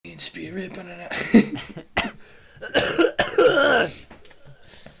spirit banana.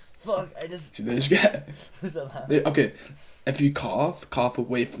 Fuck, I just... Dude, there's got... Who's that laughing? Okay, if you cough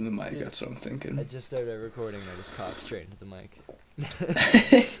away from the mic. That's what I'm thinking. I just started recording and I just coughed straight into the mic.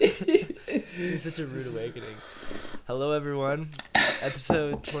 It was such a rude awakening. Hello, everyone.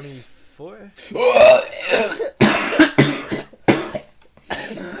 Episode 24?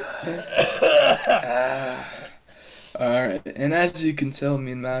 Alright, and as you can tell,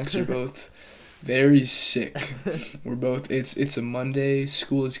 me and Max are both very sick. We're both, it's a Monday,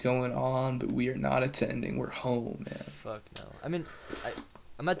 school is going on, but we are not attending. We're home, man. Fuck no. I mean,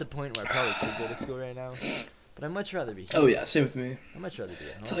 I'm at the point where I probably could go to school right now, but I'd much rather be here. Oh yeah, same with me. I'd much rather be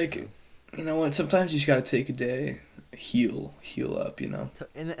at home. It's like, you know what, sometimes you just gotta take a day, heal up, you know?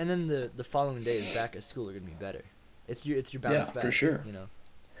 And then the following days back at school are gonna be better. It's your bounce back. Yeah, for sure. You know.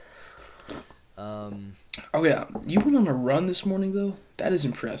 Oh yeah, you went on a run this morning though? That is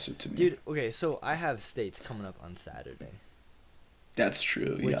impressive to me. Dude, okay, so I have states coming up on Saturday. That's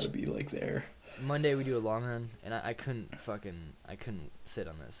true. You Which- gotta be like there. Monday we do a long run, and I couldn't sit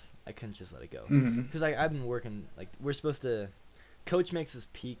on this. I couldn't just let it go. Mm-hmm. Because I've been working, like, we're supposed to, coach makes us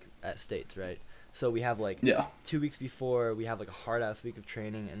peak at states, right? So we have, like, Yeah. 2 weeks before, we have, like, a hard-ass week of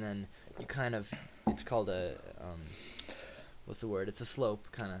training, and then you kind of, it's called a, what's the word? It's a slope,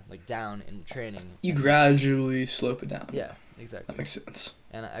 kind of, like, down in training. You gradually slope it down. Yeah, exactly. That makes sense.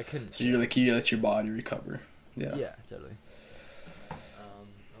 And I couldn't. So you let your body recover. Yeah. Yeah, totally. Oh,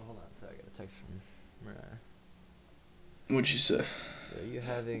 hold on. Sorry, I got a text from Mariah. What'd you say? So are you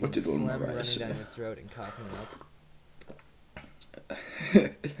having What did phlegm Mariah running say? down your throat and coughing up?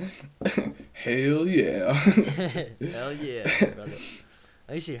 Hell yeah. Hell yeah, brother.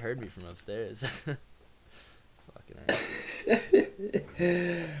 At least she heard me from upstairs. Fucking ass.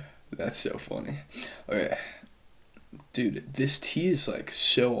 That's so funny. Okay. Dude, this tea is like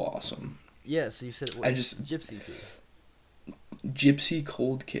so awesome. Yeah, so you said I just- gypsy tea. Gypsy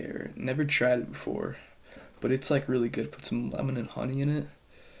Cold Care. Never tried it before. But it's like really good. Put some lemon and honey in it.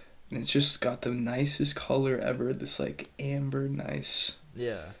 And it's just got the nicest color ever. This like amber nice.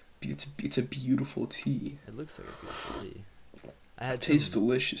 Yeah, It's a beautiful tea. it looks like a beautiful tea. I had Tastes some,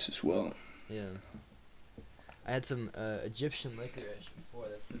 delicious as well. yeah. I had some Egyptian licorice before.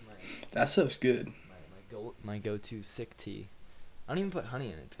 That's been That stuff's good. my go-to sick tea. I don't even put honey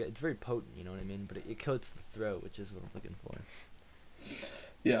in it. It's very potent, you know what I mean? But it coats the throat, which is what I'm looking for.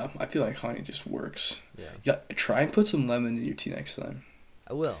 Yeah, I feel like honey just works. Yeah, Yeah, try and put some lemon in your tea next time.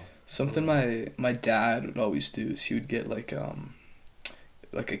 I will. Something my dad would always do is he would get like a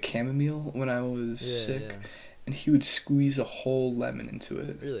chamomile when I was sick, Yeah. and he would squeeze a whole lemon into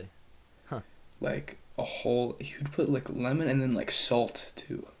it. Really? Like a whole, he would put like lemon and then like salt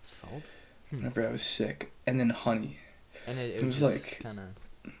too. Salt? Whenever I was sick, and then honey. And it It was just like- kind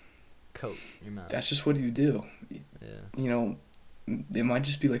of coat your mouth. That's just what he would do. Yeah. You know, it might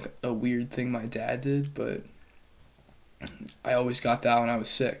just be like a weird thing my dad did, but I always got that when I was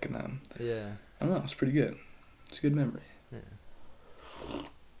sick, and Yeah. I don't know, it's pretty good. It's a good memory.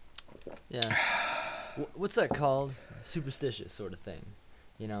 Yeah. What's that called? Superstitious sort of thing.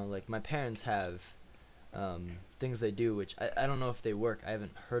 You know, like my parents have things they do, which I don't know if they work. I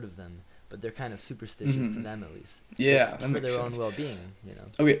haven't heard of them, but they're kind of superstitious to Mhm. them at least. Yeah, For that makes their sense. own well-being, you know.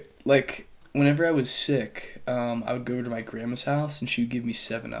 Okay, like whenever I was sick, I would go over to my grandma's house and she would give me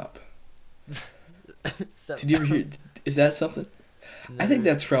 7-Up. So, Did you ever hear? Is that something? I think never-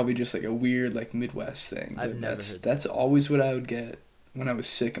 that's probably just like a weird like Midwest thing. I've but never that's heard that's always what I would get when I was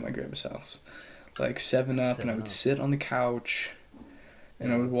sick at my grandma's house, like 7-Up, and I 7-Up. would sit on the couch,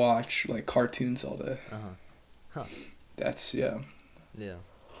 and I would watch like cartoons all day. Uh-huh. That's Yeah.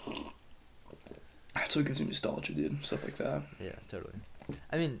 That's what gives me nostalgia, dude. Stuff like that. Yeah, totally.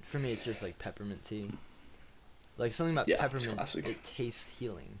 I mean, for me, it's just like peppermint tea. Like something about Yeah, it's peppermint, classic. it tastes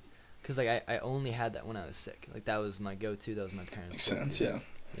healing. Cause like I only had that when I was sick. Like that was my go-to. That was my parents' Makes sense. go-to, Yeah.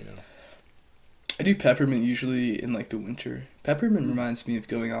 You know. I do peppermint usually in like the winter. Peppermint Mm. reminds me of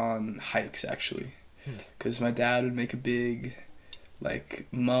going on hikes actually, Hmm. because my dad would make a big, like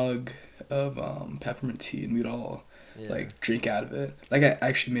mug of peppermint tea, and we'd all Yeah. like drink out of it. Like I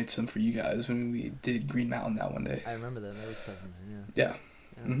actually made some for you guys when we did Green Mountain that one day. I remember that. That was peppermint. Yeah. Yeah.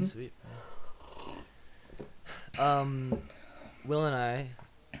 Yeah, that's Mhm. sweet. Will and I,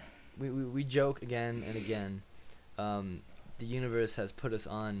 we joke again and again. The universe has put us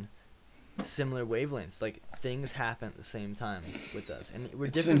on similar wavelengths. Like things happen at the same time with us, and we're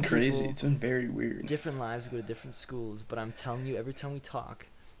It's different been crazy. people, It's been very weird. different lives. We go to different schools, but I'm telling you, every time we talk,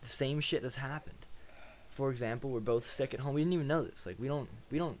 the same shit has happened. For example, we're both sick at home. We didn't even know this. Like we don't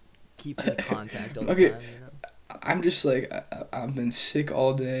keep in contact all the Okay. time. You know? I'm just like I've been sick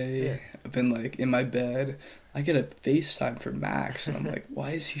all day. Yeah. I've been like in my bed. I get a FaceTime from Max, and I'm like,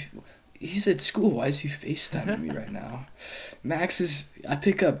 why is he? He's at school. Why is he FaceTiming me right now? Max is. I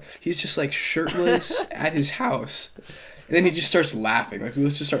pick up. He's just like shirtless at his house, and then he just starts laughing. Like,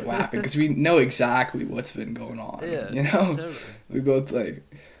 let's just start laughing because we know exactly what's been going on. Yeah, You know, totally. we both like.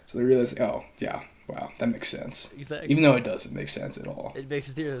 So they realize, oh yeah, wow, that makes sense. Exactly. Even though it doesn't make sense at all. It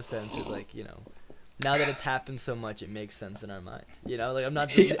makes zero sense. It's like, you know, now that it's happened so much, it makes sense in our mind. You know, like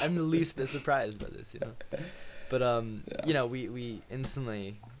Yeah. I'm the least bit surprised by this. You know, but Yeah. you know, we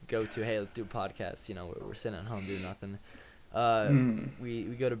instantly go to, hey, let's do a podcast. You know, we're sitting at home doing nothing. We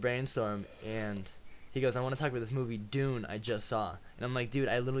go to brainstorm, and he goes, I want to talk about this movie Dune I just saw, and I'm like, dude,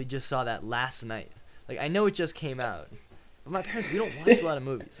 I literally just saw that last night. Like, I know it just came out, but my parents, we don't watch a lot of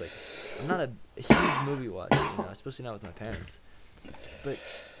movies. Like, I'm not a huge movie watcher, you know, especially not with my parents. But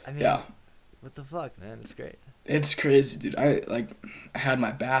I mean, Yeah. what the fuck, man? It's great. It's crazy, dude. I had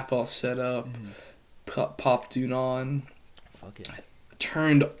my bath all set up, popped Dune on, Fuck it.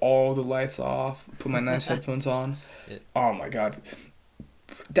 turned all the lights off, put my nice headphones on. Yeah. Oh my god,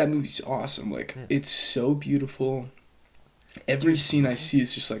 that movie's awesome. Like, Yeah. it's so beautiful. Every scene I see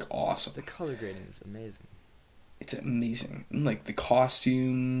is just like awesome. The color grading is amazing. It's amazing. And, like, the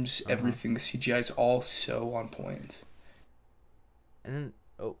costumes, everything, the CGI is all so on point. And then,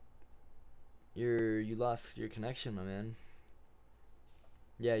 oh, you lost your connection, my man.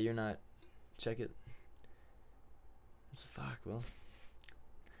 Yeah, you're not. Check it. What the fuck, Will?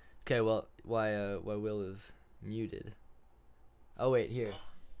 Okay, well, why Will is muted? Oh wait, here.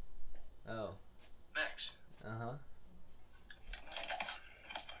 Oh. Max, Uh-huh.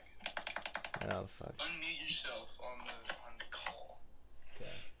 Oh fuck. unmute yourself on the call. Okay.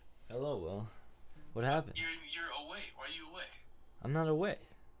 Hello, Will. What happened? You're away. Why are you away? I'm not away.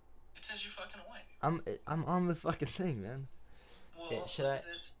 It says you're fucking away. I'm on the fucking thing, man. Well, Okay, should I-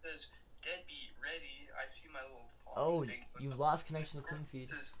 This says deadbeat ready. I see my little. Oh, thing. you've lost connection to Clean Feed. It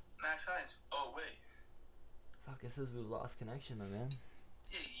says Max Hines. Oh wait. Fuck, it says we've lost connection, my man.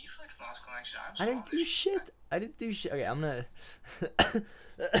 Yeah, you fucking lost connection. I didn't do shit. I didn't do shit. Okay, I'm gonna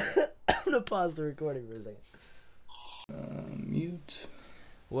I'm gonna pause the recording for a second. Mute.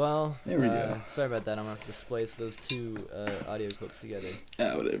 Well, There we go. sorry about that. I'm gonna have to splice those two audio clips together.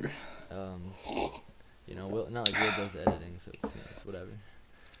 Yeah, whatever. You know, Will, not like Will does the editing, so it's whatever.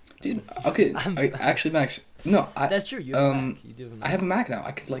 Dude, okay. Actually, Max. No, That's true. You have a Mac. You do have a Mac. I have a Mac now.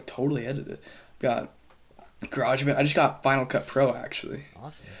 I could like totally edit it. Got GarageBand. I just got Final Cut Pro actually.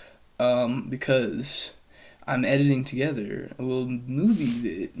 Awesome. Because I'm editing together a little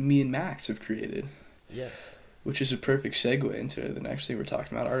movie that me and Max have created, Yes. which is a perfect segue into the next thing we're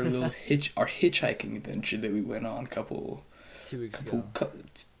talking about. Our little hitchhiking adventure that we went on 2 weeks ago.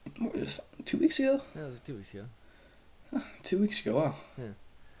 2 weeks ago. Yeah, it was 2 weeks ago. 2 weeks ago. Wow.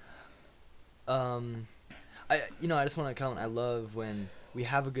 I just want to comment. I love when we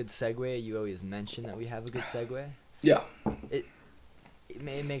have a good segue. You always mention that we have a good segue. Yeah. It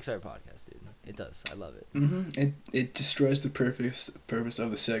makes our podcast, dude. It does. I love it. It destroys the purpose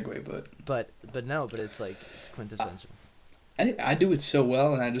of the segue, but But it's like it's quintessential. I do it so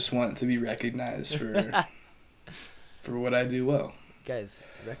well, and I just want it to be recognized for what I do well. Guys,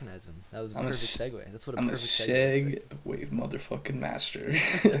 recognize him. That was a I'm a perfect s- segue. That's what a I'm a perfect segue is. Segway motherfucking master.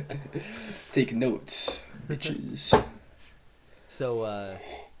 Take notes, bitches. So,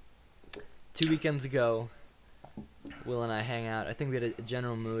 2 weekends ago, Will and I hang out. I think we had a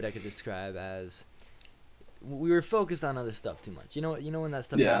general mood I could describe as we were focused on other stuff too much. You know when that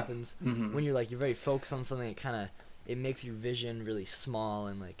stuff Yeah. happens? Mhm. When you're very focused on something, it makes your vision really small,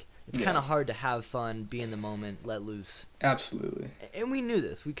 and it's Yeah. kind of hard to have fun, be in the moment, let loose. Absolutely. And we knew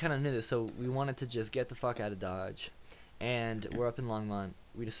this. We kind of knew this, so we wanted to just get the fuck out of Dodge. And we're up in Longmont.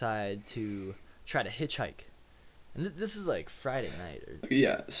 We decide to try to hitchhike. And this is Friday night.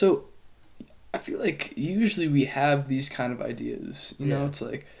 Yeah. So I feel like usually we have these kind of ideas. You know, Yeah. it's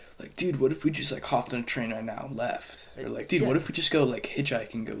like, dude, what if we just hopped on a train right now and left? Or dude, Yeah. what if we just go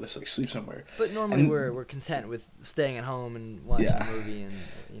hitchhike and go sleep somewhere? But normally And- we're content with staying at home and watching Yeah. a movie and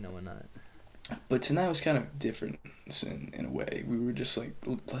whatnot. But tonight was kind of different in a way. We were just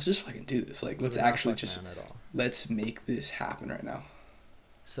let's just fucking do this. Let's We're not actually fucking just around at all. let's make this happen right now.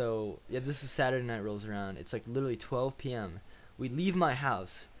 So yeah, this is Saturday night rolls around. It's literally 12 p.m. We leave my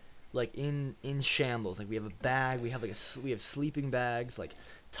house, in shambles. We have a bag. We have we have sleeping bags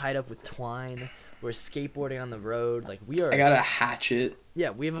tied up with twine. We're skateboarding on the road. We are. I got a hatchet. Yeah,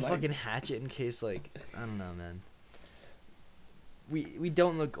 we have a like- fucking hatchet in case I don't know, man. We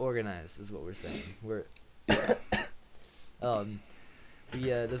don't look organized, is what we're saying. We're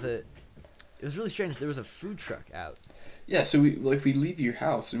there's a It was really strange. There was a food truck out. Yeah, so we leave your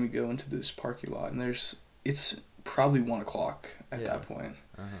house and we go into this parking lot, and it's probably 1 o'clock at that point,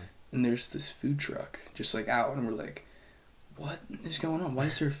 and there's this food truck just like out, and we're like, what is going on? Why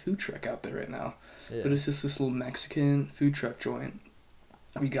is there a food truck out there right now? Yeah. But it's just this little Mexican food truck joint.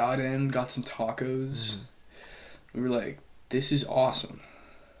 We got in, got some tacos. We were like, this is awesome.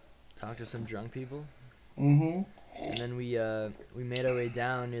 Talked to some drunk people. Mm-hmm. And then we made our way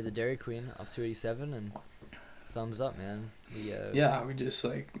down near the Dairy Queen off 287, and thumbs up, man. We just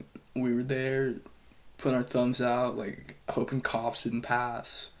like, we were there, putting our thumbs out, like hoping cops didn't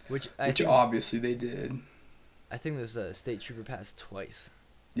pass, which obviously they did. I think there's a state trooper passed twice.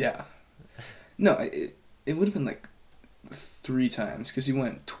 Yeah. No, it would have been like 3 times, because he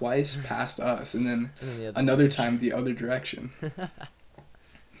went twice past us, and then another time the other direction.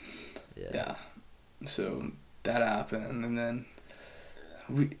 Yeah. So that happened, and then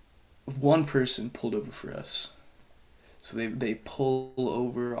one person pulled over for us. So they pull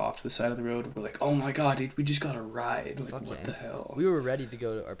over off to the side of the road. We're like, oh my god, dude, we just got a ride. Like, Fuck what yeah. the hell? We were ready to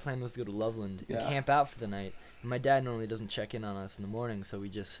go. Our plan was to go to Loveland and camp out for the night. And my dad normally doesn't check in on us in the morning, so we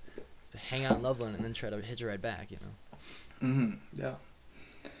just hang out in Loveland and then try to hitch a ride back, you know. Yeah.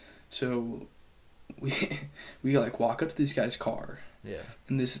 So we like walk up to this guy's car. Yeah.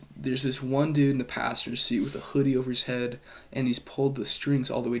 And there's this one dude in the passenger seat with a hoodie over his head, and he's pulled the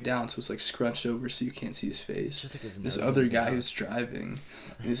strings all the way down, so it's like scrunched over so you can't see his face. Just like his this nose other guy who's driving,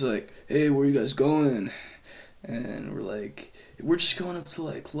 and he's like, hey, where you guys going? And we're like, we're just going up to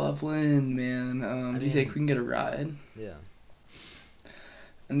like Loveland, man. Do you think we can get a ride? Yeah.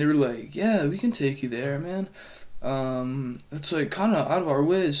 And they were like, yeah, we can take you there, man. It's like kind of out of our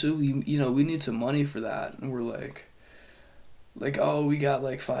way, so we need some money for that. And we're like, oh, we got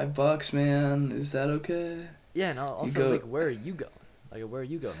like $5, man. Is that okay? Yeah, and also I was like, where are you going? Like, where are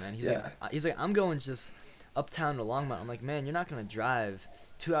you going, man? He's like, I'm going just uptown to Longmont. I'm like, man, you're not gonna drive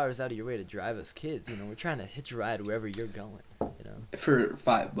 2 hours out of your way to drive us kids. You know, we're trying to hitch a ride wherever you're going. You know. For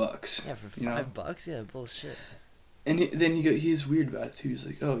 $5. Yeah, for $5. Yeah, bullshit. And he's weird about it too. He's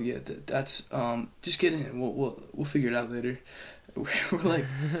like, oh yeah, that's just get in. We'll figure it out later. We're like,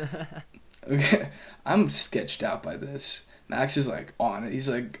 okay. I'm sketched out by this. Max is like on it. He's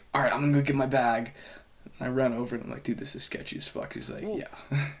like, all right, I'm gonna go get my bag. And I run over and I'm like, dude, this is sketchy as fuck. He's like,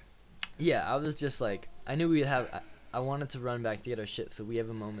 yeah. Yeah, I was just like, I knew we'd have. I wanted to run back to get our shit, so we have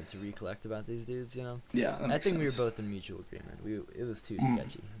a moment to recollect about these dudes, you know. Yeah, that makes sense. sense. We were both in mutual agreement. It was too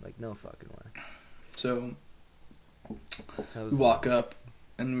sketchy. Like, no fucking way. So we walk up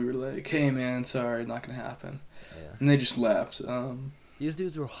and we were like, hey man, sorry, not gonna happen. Yeah. And they just left. These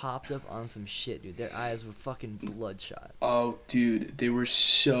dudes were hopped up on some shit, dude. Their eyes were fucking bloodshot. Oh, dude, they were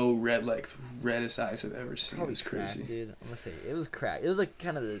so red, like the reddest eyes I've ever seen. Probably it was crazy, crack, dude. I'm gonna say it was crack. It was like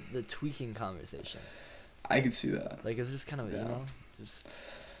kind of the tweaking conversation. I could see that. Like, it was just kind of, you know, just.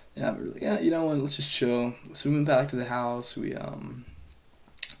 Yeah, but really, yeah, you know what? Let's just chill. So we went back to the house. We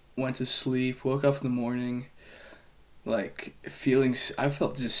went to sleep. Woke up in the morning, like I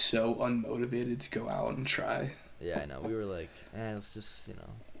felt just so unmotivated to go out and try. Yeah, I know. We were like, let's just, you know,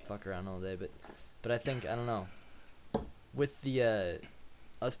 fuck around all day. But I think, I don't know, with the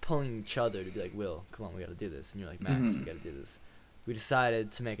us pulling each other to be like, Will, come on, we gotta do this, and you're like, Max, we gotta do this. We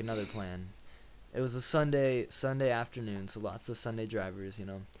decided to make another plan. It was a Sunday afternoon, so lots of Sunday drivers, you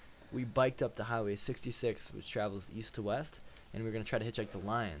know. We biked up to Highway 66, which travels east to west, and we were going to try to hitchhike to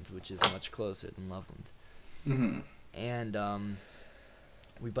Lyons, which is much closer than Loveland. Mm-hmm. And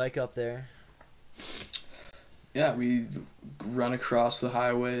we bike up there. Yeah, we run across the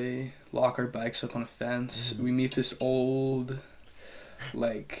highway, lock our bikes up on a fence. We meet this old,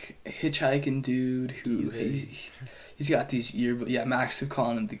 like, hitchhiking dude who he's got these Max is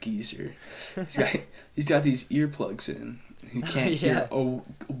calling him the geezer. He's got these earplugs in. He can't hear a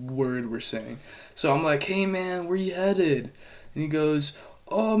word we're saying. So I'm like, hey man, where you headed? And he goes,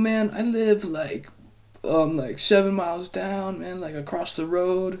 oh man, I live like 7 miles down, man, like across the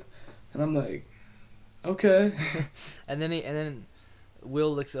road. And I'm like, okay. and then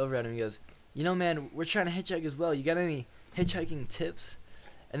Will looks over at him and goes, you know, man, we're trying to hitchhike as well. You got any hitchhiking tips?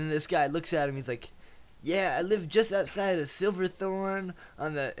 And then this guy looks at him. He's like, yeah, I live just outside of Silverthorne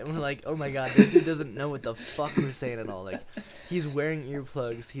and we're like, oh my god, this dude doesn't know what the fuck we're saying at all. Like, he's wearing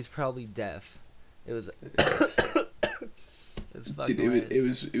earplugs. He's probably deaf. It was fucking dude, it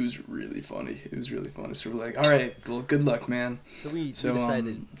was really funny. It was really funny. So we're like, all right, well, good luck, man. So we decided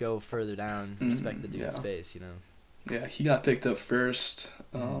to go further down, respect the dude's space, you know. Yeah, he got picked up first.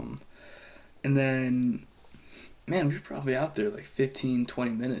 And then, man, we were probably out there like 15,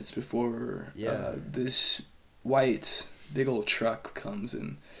 20 minutes before this white big old truck comes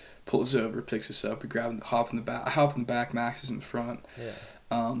and pulls over, picks us up. We hop in the back. I hop in the back. Max is in the front.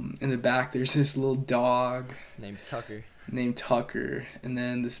 Yeah. In the back, there's this little dog Named Tucker. and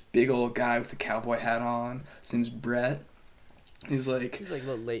then this big old guy with the cowboy hat on. His name's Brett. He's like He's like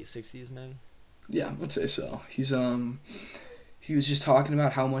late 60s, man. yeah, I'd say so. He was just talking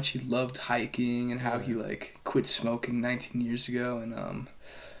about how much he loved hiking and how he like quit smoking 19 years ago, and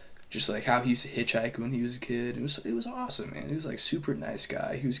just like how he used to hitchhike when he was a kid. It was awesome, man. He was like super nice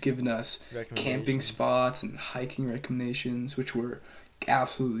guy. He was giving us camping spots and hiking recommendations, which we're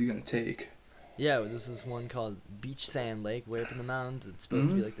absolutely gonna take. Yeah, there's this one called Beach Sand Lake way up in the mountains. It's supposed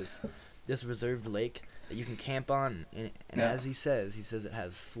to be like this reserved lake that you can camp on, and as he says it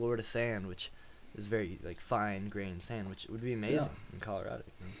has Florida sand, which is very like fine grained sand, which would be amazing in Colorado.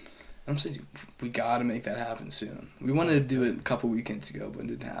 You know? I'm saying we gotta make that happen soon. We wanted to do it a couple weekends ago, but it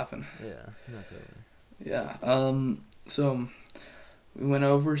didn't happen. Yeah, not totally. Yeah. So we went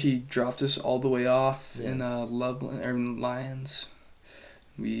over. He dropped us all the way off in Loveland or in Lyons.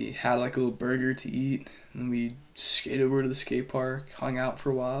 We had like a little burger to eat, and we skated over to the skate park, hung out for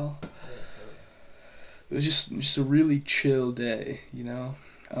a while. It was just a really chill day, you know.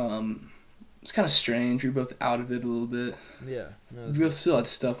 It's kind of strange. We were both out of it a little bit. Yeah. No, We both still had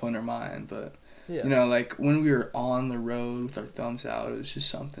stuff on our mind, but yeah. you know, like when we were on the road with our thumbs out, it was just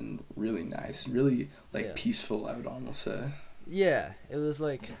something really nice, really like peaceful. I would almost say. Yeah, it was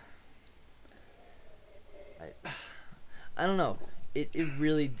like I don't know. It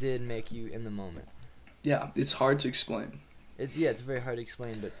really did make you in the moment. Yeah, it's hard to explain. It's very hard to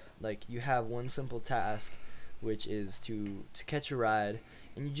explain, but like you have one simple task, which is to catch a ride,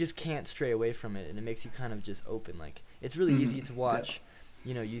 and you just can't stray away from it, and it makes you kind of just open. Like it's really easy to watch,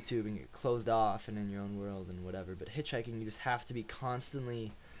 you know, YouTube and get closed off and in your own world and whatever. But hitchhiking, you just have to be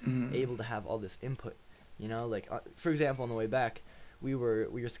constantly able to have all this input. You know, like for example, on the way back, we were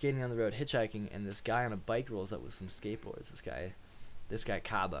skating on the road hitchhiking, and this guy on a bike rolls up with some skateboards. This guy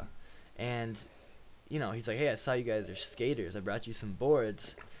Kaba, and you know, he's like, hey, I saw you guys are skaters. I brought you some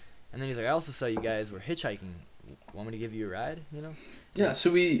boards. And then he's like, I also saw you guys were hitchhiking. Want me to give you a ride, you know? Yeah, so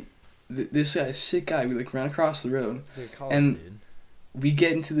this guy's sick guy, we like ran across the road. He's like a college and dude. We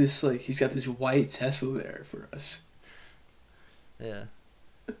get into this, like, he's got this white Tesla there for us. Yeah.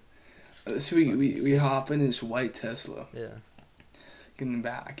 So we hop in his white Tesla. Yeah. Get in the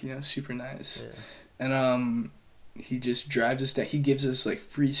back, you know, super nice. Yeah. And he just drives us down. He gives us like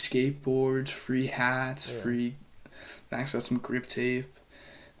free skateboards, free hats, free Max got some grip tape.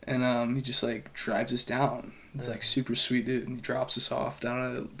 And he just like drives us down. It's like super sweet dude, and he drops us off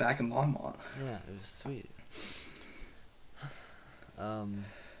down back in Longmont. Yeah, it was sweet. Yeah,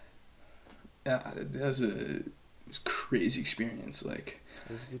 it was a crazy experience. Like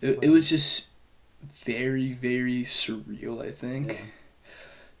It it was just very, very surreal, I think. Yeah.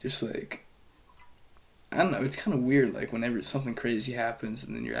 Just like, I don't know, it's kind of weird, like, whenever something crazy happens,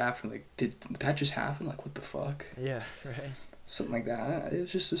 and then you're after, like, did that just happen? Like, what the fuck? Yeah, right. Something like that. It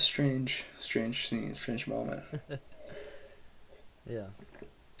was just a strange scene, strange moment. Yeah.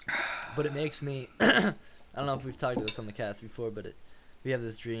 But it makes me, I don't know if we've talked about this on the cast before, but we have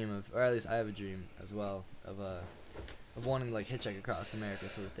this dream of, or at least I have a dream as well, of wanting to, like, hitchhike across America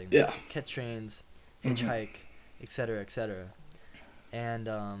sort of thing. Yeah. Like, catch trains, hitchhike, etc., etc. And,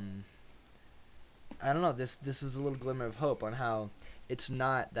 I don't know, this was a little glimmer of hope on how it's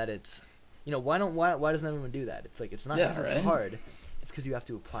not that it's, you know, why doesn't everyone do that? It's like, it's not because it's hard, it's because you have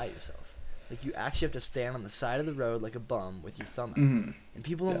to apply yourself. Like, you actually have to stand on the side of the road like a bum with your thumb out. And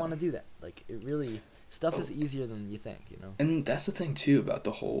people don't want to do that. Like, it really, stuff is easier than you think, you know? And that's the thing, too, about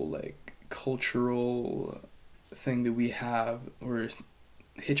the whole, like, cultural thing that we have, where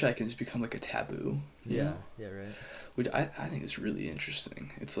hitchhiking has become, like, a taboo. You know? Yeah, right. Which I think is really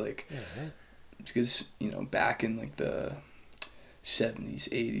interesting. It's like, right. Because, you know, back in, like, the 70s,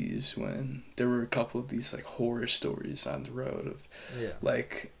 80s, when there were a couple of these, like, horror stories on the road of,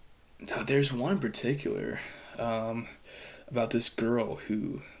 like, there's one in particular about this girl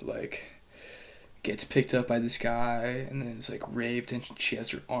who, like, gets picked up by this guy and then is, like, raped, and she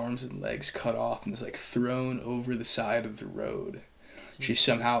has her arms and legs cut off and is, like, thrown over the side of the road. She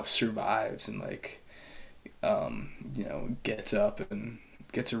somehow survives and, like, you know, gets up and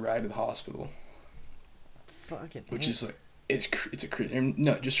gets a ride to the hospital. Fucking which is like, it's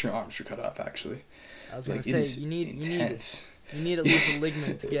no, just her arms were cut off, actually. I was gonna say, you need intense. You need at least a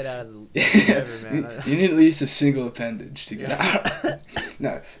ligament to get out of the whatever, man. You need at least a single appendage to get out.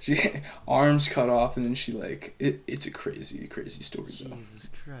 No, arms cut off, and then she, like, it's a crazy story. Jesus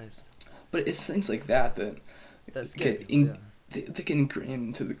Christ. But it's things like that That's get they get ingrained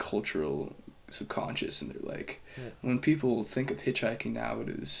into the cultural subconscious, and they're like, Yeah. when people think of hitchhiking now,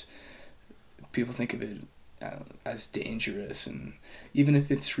 people think of it as dangerous, and even if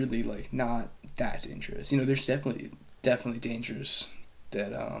it's really like not that dangerous, there's definitely dangers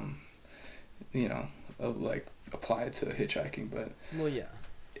that like apply to hitchhiking, but Well, yeah.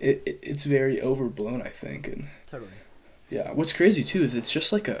 It's very overblown, I think, and Totally. yeah. What's crazy too is it's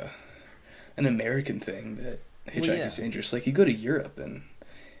just like an American thing that hitchhiking is dangerous. Like you go to Europe and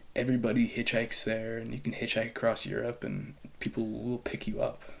everybody hitchhikes there, and you can hitchhike across Europe, and people will pick you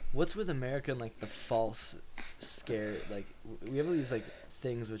up. What's with America and like the false scare? Like we have all these like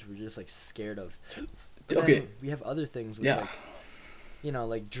things which we're just like scared of. But Okay. then we have other things which like,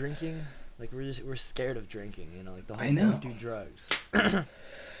 like drinking. Like we're scared of drinking. Like the whole I know. don't do drugs.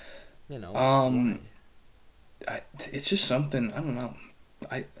 Um, why? It's just something, I don't know.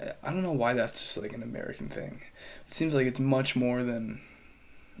 I don't know why that's just like an American thing. It seems like it's much more than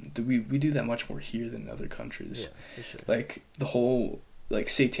we do that much more here than other countries. Yeah, for sure. Like the whole like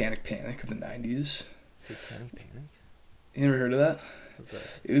satanic panic of the 90s. Satanic panic? You never heard of that? What's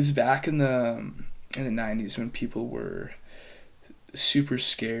that? It was back in the 90s when people were super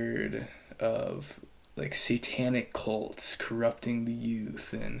scared of like satanic cults corrupting the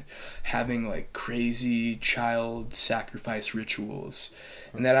youth and having like crazy child sacrifice rituals,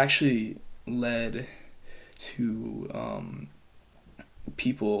 and that actually led to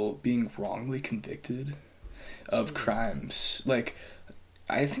people being wrongly convicted of crimes. Like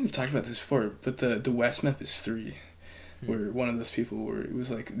I think we've talked about this before, but the West Memphis Three were one of those people where it was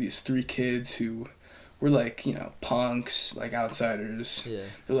like these 3 kids who were like punks, like outsiders. Yeah.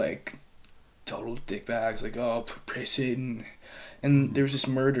 They're like total dickbags, like, oh, pray Satan. And there was this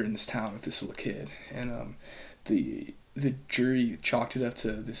murder in this town with this little kid, and the jury chalked it up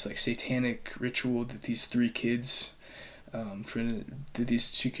to this like satanic ritual that these 3 kids that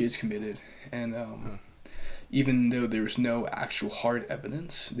these 2 kids committed, and even though there was no actual hard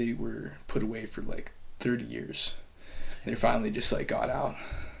evidence, they were put away for like 30 years. They finally just like got out.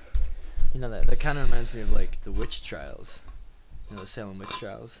 That kind of reminds me of like the witch trials, the Salem witch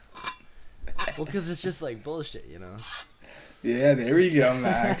trials. Well, because it's just like bullshit, Yeah, there we go,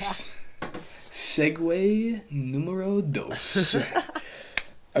 Max. Segue numero dos.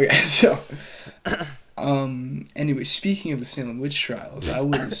 Okay, so, anyway, speaking of the Salem witch trials, I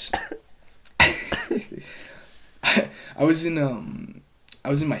was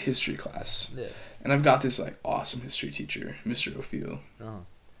in my history class, Yeah. and I've got this like awesome history teacher, Mr. O'Feel,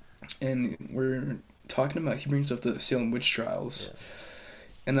 and we're talking about, he brings up the Salem witch trials,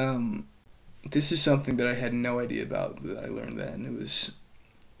 and this is something that I had no idea about that I learned then. It was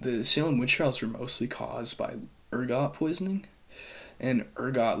the Salem witch trials were mostly caused by ergot poisoning, and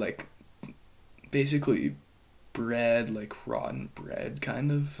ergot like basically bread, like rotten bread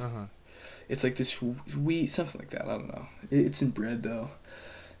kind of. It's like this wheat, something like that. I don't know. It's in bread though,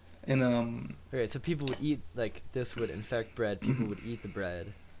 and Okay, so people would eat like this would infect bread. People would eat the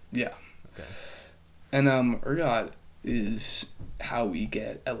bread. Yeah. Okay. And ergot is how we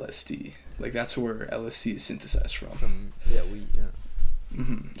get LSD. Like that's where LSD is synthesized from. Wheat. Yeah.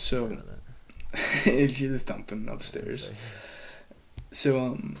 So you're thumping upstairs.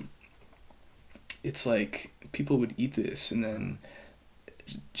 So it's like people would eat this and then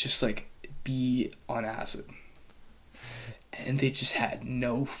just like be on acid, and they just had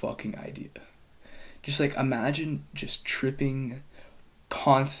no fucking idea. Just like imagine just tripping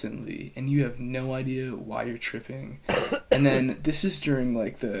constantly and you have no idea why you're tripping. And then this is during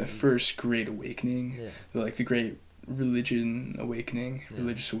like the first Great Awakening, like the Great Religious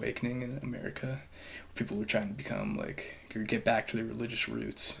Awakening in America, where people were trying to become like, or get back to their religious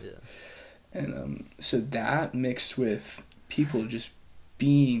roots. And so that mixed with people just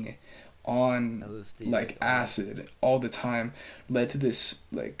being on LSD, like acid all the time led to this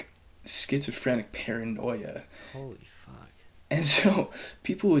like schizophrenic paranoia. Holy fuck. And so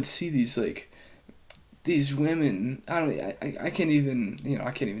people would see these women, I can't even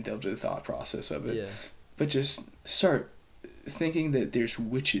delve into the thought process of it, but just start thinking that there's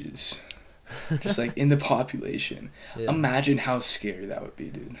witches just like in the population. Imagine how scary that would be,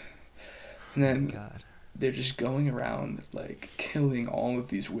 dude. And then they're just going around like killing all of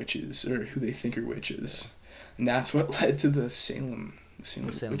these witches, or who they think are witches, and that's what led to the Salem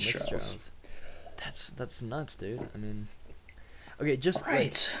witch trials. That's nuts, dude. I mean, okay, just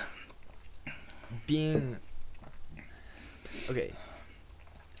right. Like, being okay.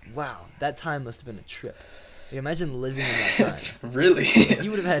 Wow, that time must have been a trip. Like, imagine living in that time. Really? You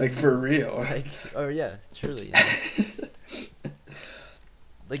would have had like for real. Like, oh yeah, truly. You know?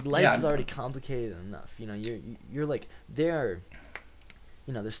 Like life is already complicated enough. You're like there.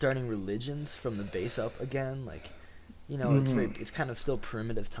 they're starting religions from the base up again. Like, it's kind of still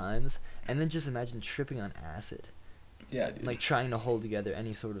primitive times. And then just imagine tripping on acid. Yeah, dude. Like trying to hold together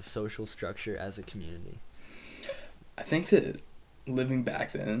any sort of social structure as a community. I think that living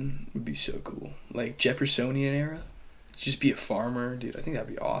back then would be so cool. Like Jeffersonian era, just be a farmer, dude. I think that'd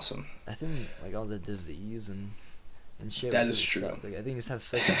be awesome. I think like all the disease and shit. That would is really true. suck. Like, I think you just have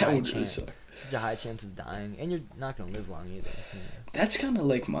such a That high would really chance, suck. such a high chance of dying, and you're not gonna live long either. That's kind of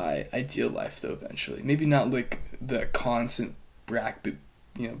like my ideal life, though. Eventually, maybe not like the constant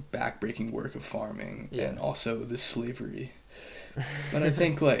backbreaking work of farming and also the slavery. But I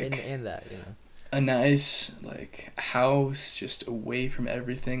think like in that, a nice like house just away from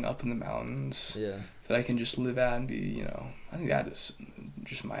everything up in the mountains that I can just live at and be, I think that is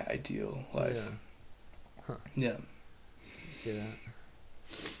just my ideal life. Yeah. See that?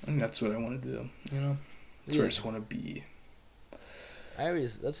 I think that's what I want to do, That's where I just want to be.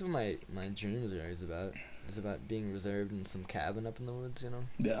 That's what my dreams are always about. It's about being reserved in some cabin up in the woods,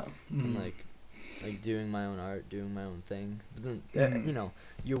 Yeah. And like doing my own art, doing my own thing. But then,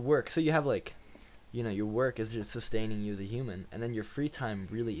 your work. So you have like, your work is just sustaining you as a human, and then your free time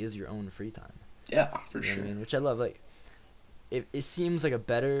really is your own free time. Yeah, for You know sure. what I mean? Which I love. Like, it seems like a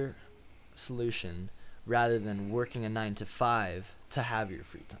better solution rather than working a 9 to 5 to have your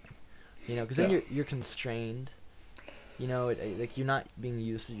free time. Because then you're constrained. Like you're not being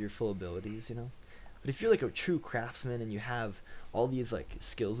used to your full abilities. But if you're like a true craftsman and you have all these like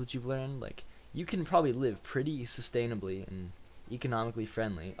skills that you've learned, like you can probably live pretty sustainably and economically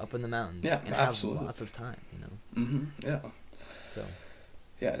friendly up in the mountains and absolutely. have lots of time. Yeah. So.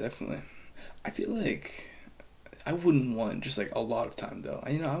 Yeah, definitely. I feel like I wouldn't want just like a lot of time though.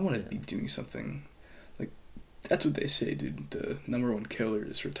 I want to be doing something. Like that's what they say, dude. The number one killer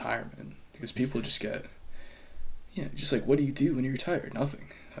is retirement because people just get. Yeah, just like what do you do when you're retired? Nothing.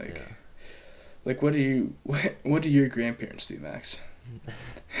 Like what do your grandparents do, Max?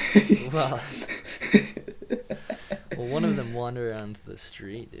 well, one of them wander around the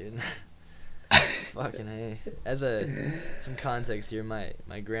street, dude. Fucking hey. Some context here,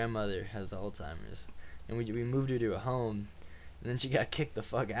 my grandmother has Alzheimer's, and we moved her to a home, and then she got kicked the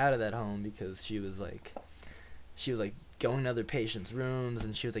fuck out of that home because she was like going to other patients' rooms,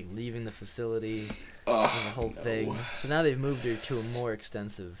 and she was like leaving the facility. The whole thing. So now they've moved her to a more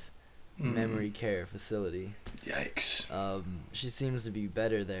extensive memory care facility. Yikes. She seems to be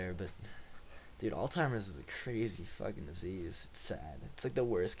better there, but dude, Alzheimer's is a crazy fucking disease. It's sad. It's like the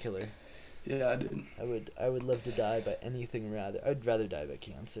worst killer. Yeah, dude. I would love to die by anything rather. I'd rather die by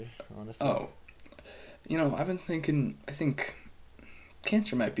cancer, honestly. Oh. I've been thinking, I think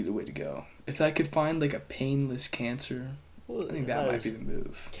cancer might be the way to go. If I could find like a painless cancer, I think that might be the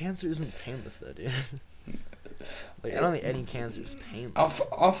move. Cancer isn't painless though, dude. Like I don't think any cancer is painless.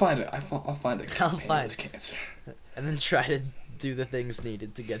 I'll find it. I'll find a painless cancer. And then try to do the things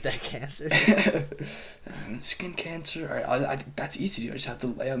needed to get that cancer. Skin cancer. All right, that's easy. I just have to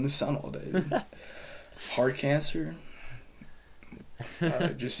lay out in the sun all day. Heart cancer.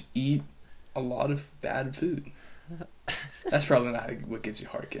 Just eat a lot of bad food. That's probably not what gives you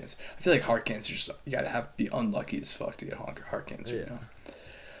heart cancer. I feel like heart cancer, you gotta be unlucky as fuck to get heart cancer.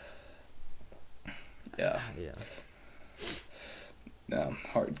 Yeah.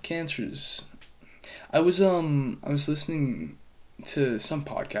 Heart cancers. I was listening to some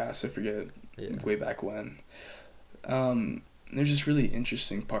podcast, I forget way back when. There's this really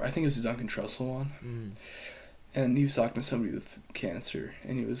interesting part. I think it was the Duncan Trussell one. And he was talking to somebody with cancer,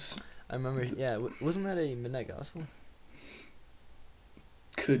 and he was. I remember. Wasn't that a Midnight Gospel?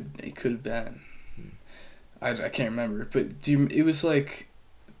 It could have been. I can't remember, but it was like,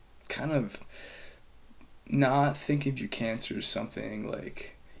 kind of. Not think of your cancer as something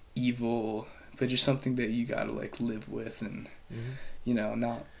like evil, but just something that you gotta like live with, and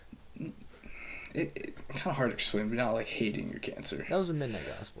not. It kind of hard to explain, but not like hating your cancer. That was a Midnight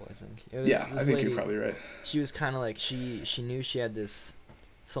Gospel, I think. I think you're probably right. She was kind of like she knew she had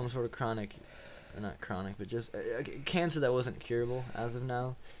some sort of chronic, or not chronic, but just cancer that wasn't curable as of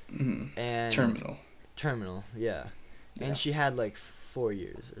now, and terminal, yeah. And she had like 4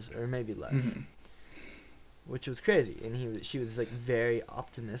 years or maybe less, which was crazy. And she was like very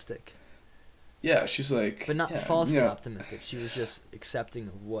optimistic. Yeah, she's like, but not falsely optimistic. She was just accepting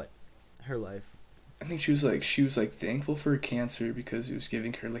of what her life. I think she was like thankful for her cancer because it was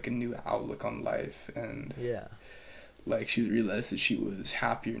giving her like a new outlook on life, and like she realized that she was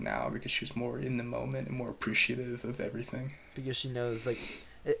happier now because she was more in the moment and more appreciative of everything. Because she knows, like,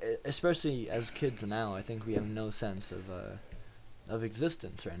 especially as kids now, I think we have no sense of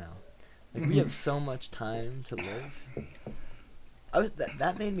existence right now. Like we have so much time to live,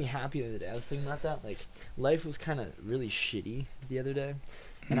 that made me happy the other day. I was thinking about that. Like, life was kind of really shitty the other day,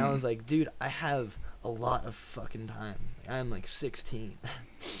 and I was like, dude, I have a lot of fucking time. Like, I'm like 16.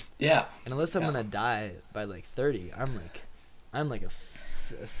 Yeah. And unless I'm gonna die by like 30, I'm like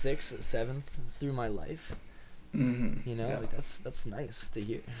a sixth, a seventh through my life. Mm-hmm. You know, Yeah. like that's nice to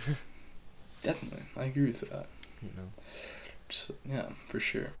hear. Definitely, I agree with that. You know. So, yeah, for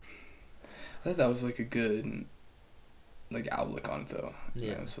sure. I thought that was like a good, like, outlook on it though.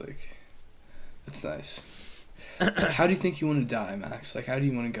 Yeah. It's like, that's nice. How do you think you want to die, Max? Like, how do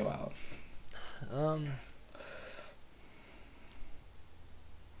you want to go out?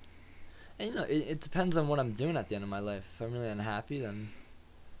 And you know, it depends on what I'm doing at the end of my life. If I'm really unhappy, then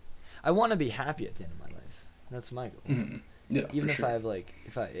I want to be happy at the end of my life. That's my goal. Mm-hmm. Yeah, Even for if sure. I have like,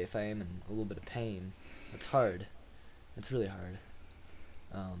 if I am in a little bit of pain, it's hard. It's really hard.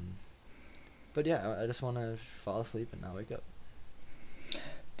 But yeah, I just want to fall asleep and not wake up.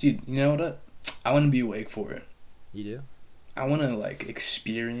 Dude, you know what? I want to be awake for it. You do? I want to, like,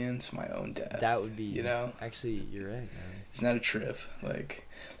 experience my own death. That would be. You know? Actually, you're right, man. Isn't that a trip? Like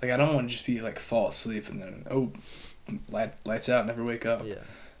I don't want to just be, like, fall asleep and then, lights out, never wake up. Yeah.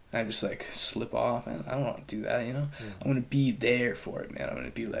 And I just, like, slip off. Man, I don't want to do that, you know? Yeah. I want to be there for it, man. I want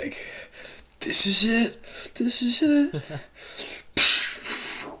to be like, this is it. This is it.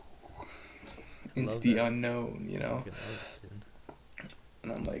 Into Love the that. unknown, you know? Fucking love it, dude.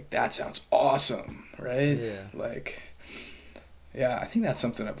 And I'm like, that sounds awesome, right? Yeah. Like, yeah, I think that's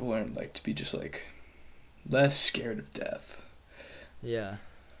something I've learned, like, to be just, like, less scared of death. Yeah.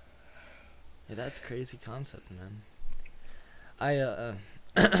 Yeah, that's a crazy concept, man. I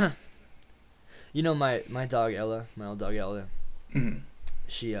you know my dog Ella, my old dog Ella, Mm-hmm.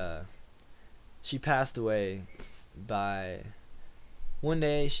 she passed away by one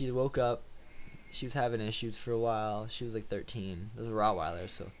day. She woke up, she was having issues for a while. She was like 13. It was a Rottweiler,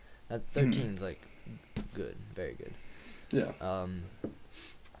 so that 13 is like good, very good. Yeah.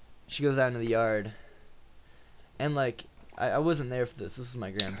 She goes out into the yard, and like I wasn't there for this. This was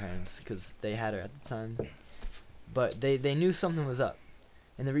my grandparents because they had her at the time, but they knew something was up.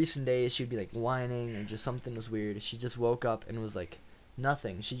 In the recent days, she'd be like whining or just something was weird. She just woke up and was like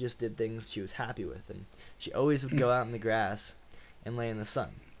nothing. She just did things she was happy with, and she always would go out in the grass and lay in the sun.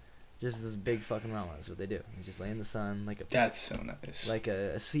 Just this big fucking Rottweiler is what they do. They just lay in the sun like a That's so nice. like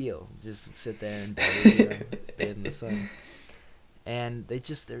a seal. Just sit there and bathe in the sun. And they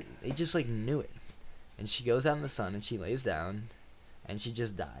just like knew it. And she goes out in the sun and she lays down, and she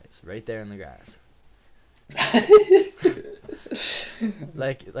just dies right there in the grass.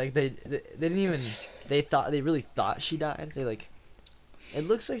 like they didn't even they really thought she died. They like, it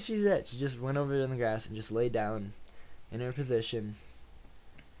looks like she's dead. She just went over in the grass and just laid down in her position,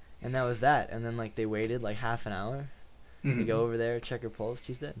 and that was that. And then like they waited like half an hour. Mm-hmm. They go over there, check her pulse.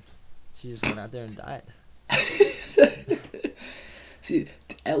 She's dead. She just went out there and died. See,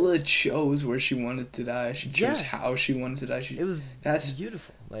 Ella chose where she wanted to die. She chose Yeah. how she wanted to die. It was That's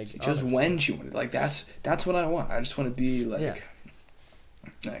beautiful. Like she chose honestly. when she wanted. Like that's what I want. I just want to be like,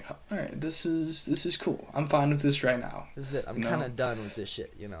 Yeah. all right, this is cool. I'm fine with this right now. This is it. I'm You know? kind of done with this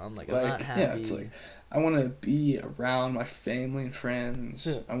shit. You know, I'm like, I'm Like, not happy. yeah, it's like I want to be around my family and friends.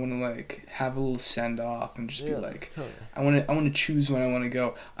 Yeah. I want to like have a little send off and just be Yeah, like, totally. I want to choose when I want to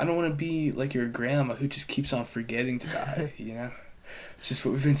go. I don't want to be like your grandma who just keeps on forgetting to die. You know, it's just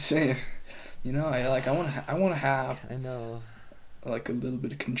what we've been saying. You know, I want to have I know. like a little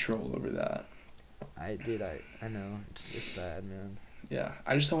bit of control over that. I know. It's bad, man. Yeah,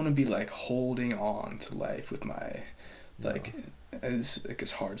 I just don't want to be like holding on to life with my like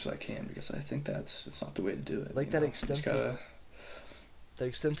as hard as I can, because I think that's not the way to do it. Like you that know? You just extensive- gotta, That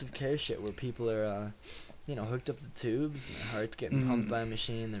extensive care shit where people are, hooked up to tubes, and their heart's getting Mhm. pumped by a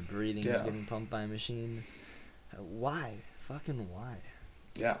machine, their breathing is Yeah. getting pumped by a machine. Why? Fucking why?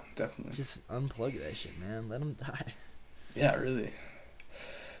 yeah, definitely. Just unplug that shit, man. Let them die. Yeah, really.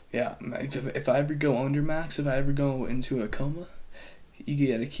 Yeah, if I ever go under, Max, if I ever go into a coma, you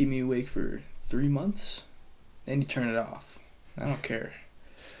gotta keep me awake for 3 months, then you turn it off. I don't care.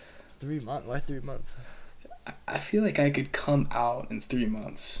 3 months? Why 3 months? I feel like I could come out in 3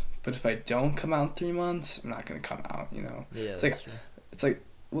 months, but if I don't come out in 3 months, I'm not gonna come out, you know? Yeah, It's that's like- true. It's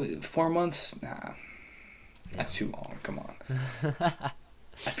like, 4 months? Nah. That's too long, come on.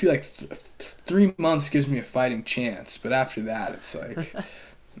 I feel like 3 months gives me a fighting chance, but after that, it's like,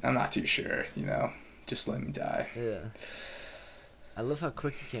 I'm not too sure, you know? Just let me die. Yeah. I love how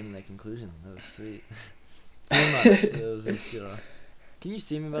quick you came to that conclusion. That was sweet. 3 months. It was just, Can you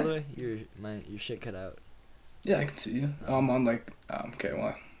see me, by the way? Your shit cut out. Yeah, I can see you. I'm on like, okay,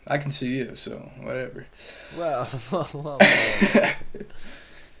 well, I can see you, so whatever. Well, Hey,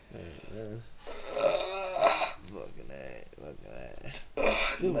 man. Fucking A.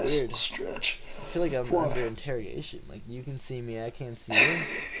 Feel Nice weird. little stretch. I feel like I'm Whoa. under interrogation. Like, you can see me, I can't see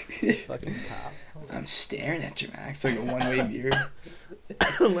you. Fucking cop. I'm staring at you, Max. Like a one-way mirror.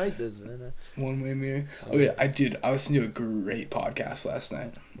 I don't like this, man. One-way mirror. Oh yeah, I listened to a great podcast last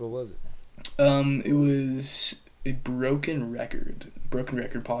night. What was it? It was a Broken Record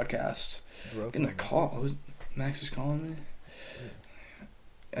podcast. Broken. Getting a call. Max is calling me.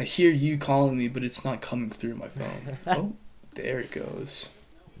 I hear you calling me, but it's not coming through my phone. Oh, there it goes.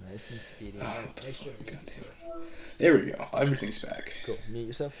 Nice and speedy. Oh, what the Make fuck? sure you- God damn it. There we go. Everything's back. Cool. Mute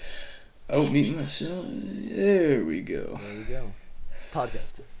yourself. Oh, meeting myself. There we go. There we go.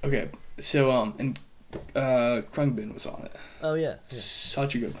 Podcast. Okay, so and Krungbin was on it. Oh, yeah.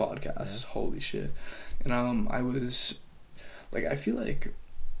 Such a good podcast. Holy shit. And I was like, I feel like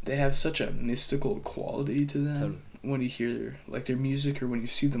they have such a mystical quality to them. Totally. When you hear like their music or when you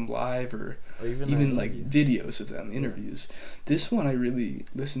see them live or Or even even that like interview. videos of them, interviews. This one I really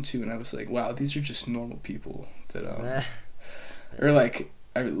listened to and I was like, wow, these are just normal people that or like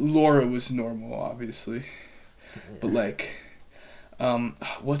Laura was normal obviously, but like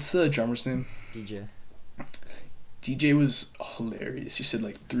what's the drummer's name? DJ. DJ was hilarious. He said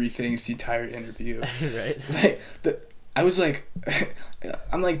like 3 things the entire interview. Right. Like I was like,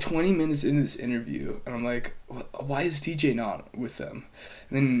 I'm like 20 minutes into this interview, and I'm like, why is DJ not with them?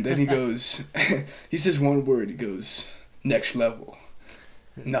 And then he goes, he says one word. He goes, next level.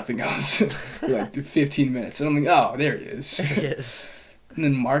 Nothing else. For like 15 minutes, and I'm like, oh, there he is. Yes. And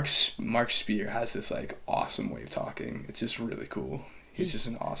then Mark Spear has this like awesome way of talking. It's just really cool. He's just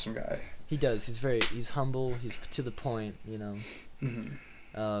an awesome guy. He does. He's humble. He's to the point, you know.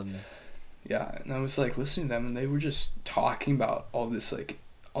 Mm-hmm. Yeah, and I was like listening to them, and they were just talking about all this like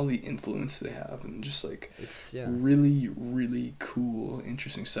all the influence they have, and just like It's really really cool,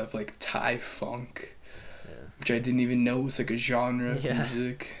 interesting stuff like Thai funk, which I didn't even know was like a genre of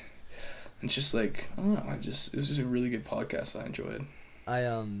music. And just like I don't know, it was just a really good podcast. I enjoyed.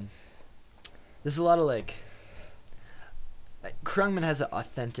 There's a lot of like Krungman has an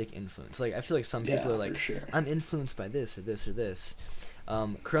authentic influence. Like I feel like some people are like, for sure. I'm influenced by this or this or this.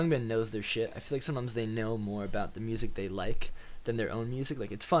 Krungman knows their shit. I feel like sometimes they know more about the music they like than their own music.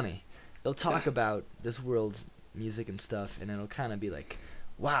 Like it's funny. They'll talk about this world's music and stuff, and it'll kind of be like,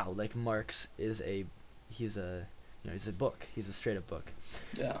 wow, like Marx he's a book. He's a straight up book.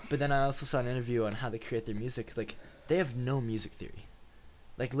 Yeah. But then I also saw an interview on how they create their music. Like they have no music theory.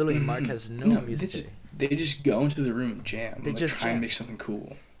 Like literally, Mark has no music theory. They just go into the room and jam. They Like, just try jam. and make something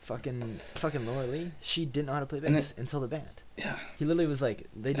cool. Fucking Laura Lee, she didn't know how to play And bass until the band. Yeah. He literally was like,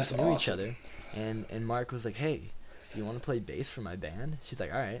 they just That's knew awesome. each other, and Mark was like, hey, do you want to play bass for my band? She's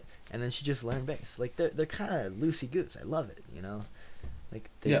like, all right, and then she just learned bass. Like they're kind of loosey goose. I love it, you know. Like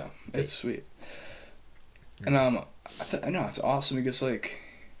It's sweet. And I know it's awesome because like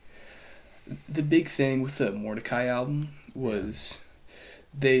the big thing with the Mordecai album was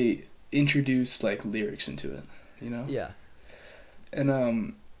they introduced like lyrics into it, you know? Yeah. And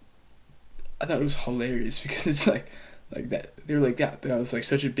I thought it was hilarious because it's like that they were like that was like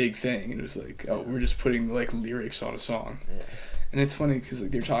such a big thing, and it was like, oh, we're just putting like lyrics on a song. Yeah. And it's funny because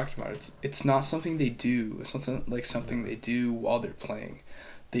like they're talking about it's not something they do. It's something they do while they're playing.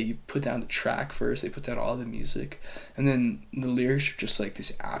 They put down the track first. They put down all the music, and then the lyrics are just like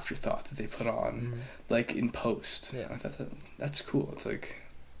this afterthought that they put on, like in post. Yeah. I thought that's cool. It's like,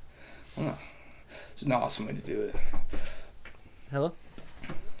 I don't know, it's an awesome way to do it. Hello.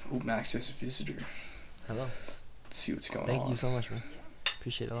 Oh, Max has a visitor. Hello. Let's see what's going on. Thank you so much, man.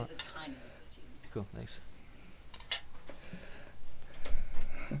 Appreciate it a lot. There's a tiny bit of cheese. Cool. Thanks.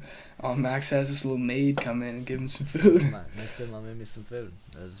 Oh, Max has this little maid come in and give him some food. My stepmom made me some food.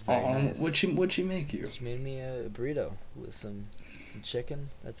 That was very Oh, nice. what'd she make you? She made me a burrito with some chicken.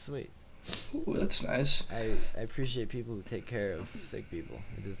 That's sweet. Ooh, that's nice. I appreciate people who take care of sick people.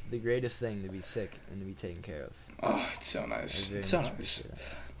 It is the greatest thing to be sick and to be taken care of. Oh, it's so I nice. very It's so much nice. appreciate it.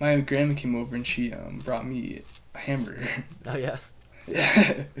 My grandma came over and she brought me a hamburger. Oh yeah.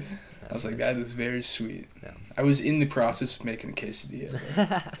 Yeah. I was like, that is very sweet. Yeah. I was in the process of making a quesadilla.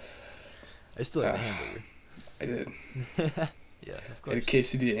 But I still have a hamburger. I did. Yeah, of I had a course.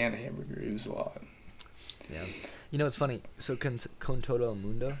 quesadilla and a hamburger. It was a lot. Yeah. You know what's funny? So Con Todo El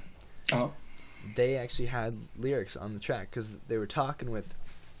Mundo, Oh. they actually had lyrics on the track because they were talking with.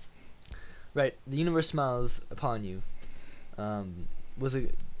 Right, The Universe Smiles Upon You was a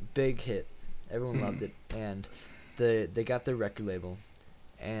big hit. Everyone loved it, and they got their record label,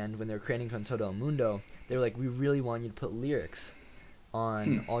 and when they were creating Con Todo El Mundo, they were like, we really want you to put lyrics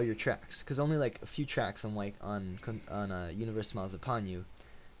on all your tracks, because only like a few tracks on Universe Smiles Upon You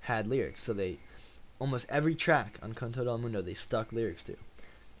had lyrics. So they almost every track on Con Todo El Mundo they stuck lyrics to,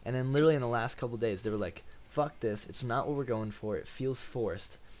 and then literally in the last couple days they were like, "Fuck this! It's not what we're going for. It feels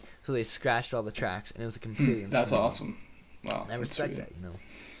forced." So they scratched all the tracks, and it was a completely. That's awesome. Wow. And I respect that, you know.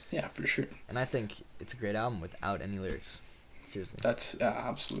 Yeah, for sure. And I think it's a great album without any lyrics. Seriously. That's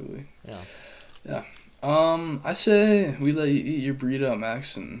absolutely. Yeah. Yeah. I say we let you eat your burrito,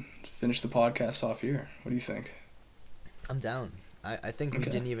 Max, and finish the podcast off here. What do you think? I'm down. I think we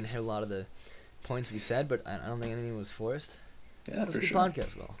didn't even hit a lot of the points we said, but I don't think anything was forced. Yeah, it was for a good sure.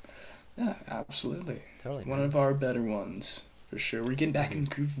 Podcast, well. Yeah, absolutely. Totally. One of our better ones, for sure. We're getting back in the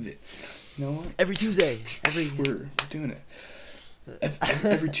groove of it. You know what? Every Tuesday. We're doing it.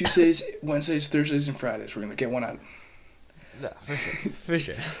 Every Tuesdays, Wednesdays, Thursdays, and Fridays. We're gonna get one out. No, for sure. For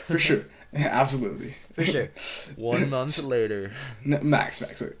sure. For sure. Yeah, absolutely. For sure. 1 month later. No, Max.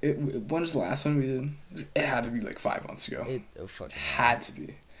 When was the last one we did? It had to be like 5 months ago. Fucking had to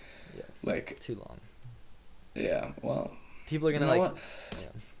be. Yeah. Like. Too long. Yeah. Well. People are gonna you know like. What? Yeah.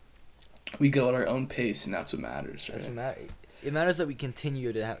 We go at our own pace, and that's what matters, right? That's what matters. It matters that we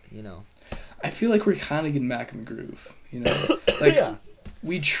continue to have, you know. I feel like we're kind of getting back in the groove, you know. Like Yeah.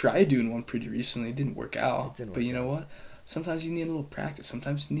 We tried doing one pretty recently. It didn't work out. But you know out. what? Sometimes you need a little practice.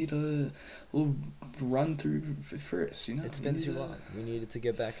 Sometimes you need a little run through first, you know? It's been too long. We needed to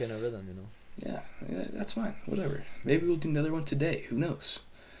get back in a rhythm, you know. Yeah, that's fine. Whatever. Maybe we'll do another one today. Who knows?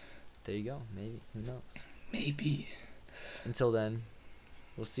 There you go. Maybe. Who knows? Maybe. Until then,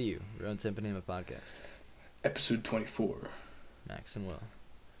 we'll see you. Road to Impanema Podcast. Episode 24. Max and Will.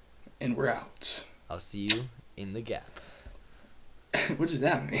 And we're out. I'll see you in the gap. What does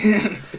that mean?